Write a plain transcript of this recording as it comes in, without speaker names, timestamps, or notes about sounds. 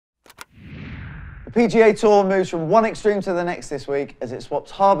The PGA Tour moves from one extreme to the next this week as it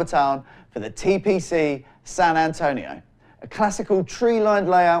swaps Harbour Town for the TPC San Antonio. A classical tree-lined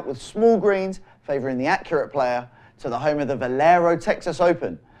layout with small greens favouring the accurate player to the home of the Valero Texas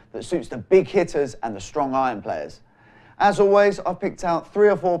Open that suits the big hitters and the strong iron players. As always, I've picked out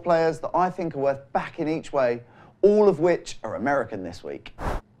 3 or 4 players that I think are worth backing each way, all of which are American this week.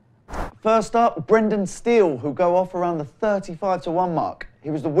 First up, Brendan Steele, who'll go off around the 35-1 mark. He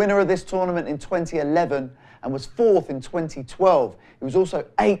was the winner of this tournament in 2011 and was 4th in 2012. He was also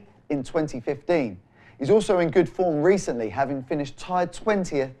 8th in 2015. He's also in good form recently, having finished tied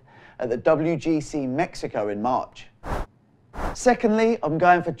 20th at the WGC Mexico in March. Secondly, I'm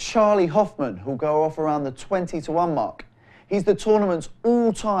going for Charlie Hoffman, who'll go off around the 20-1 mark. He's the tournament's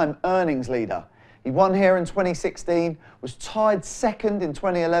all-time earnings leader. He won here in 2016, was tied 2nd in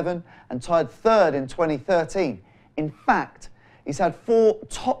 2011 and tied 3rd in 2013. In fact, he's had 4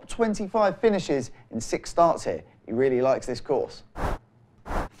 top 25 finishes in 6 starts here. He really likes this course.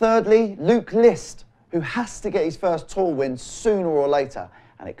 Thirdly, Luke List, who has to get his first tour win sooner or later,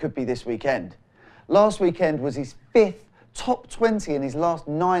 and it could be this weekend. Last weekend was his 5th top 20 in his last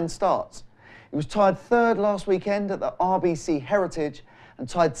 9 starts. He was tied 3rd last weekend at the RBC Heritage and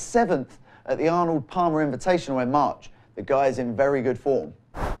tied 7th at the Arnold Palmer Invitational in March. The guy is in very good form.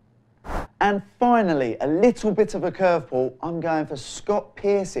 And finally, a little bit of a curveball, I'm going for Scott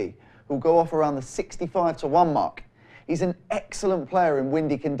Piercy, who'll go off around the 65-1 mark. He's an excellent player in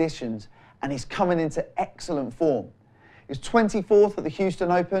windy conditions and he's coming into excellent form. He was 24th at the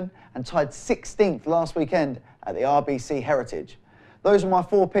Houston Open and tied 16th last weekend at the RBC Heritage. Those are my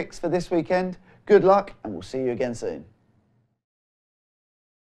 4 picks for this weekend. Good luck and we'll see you again soon.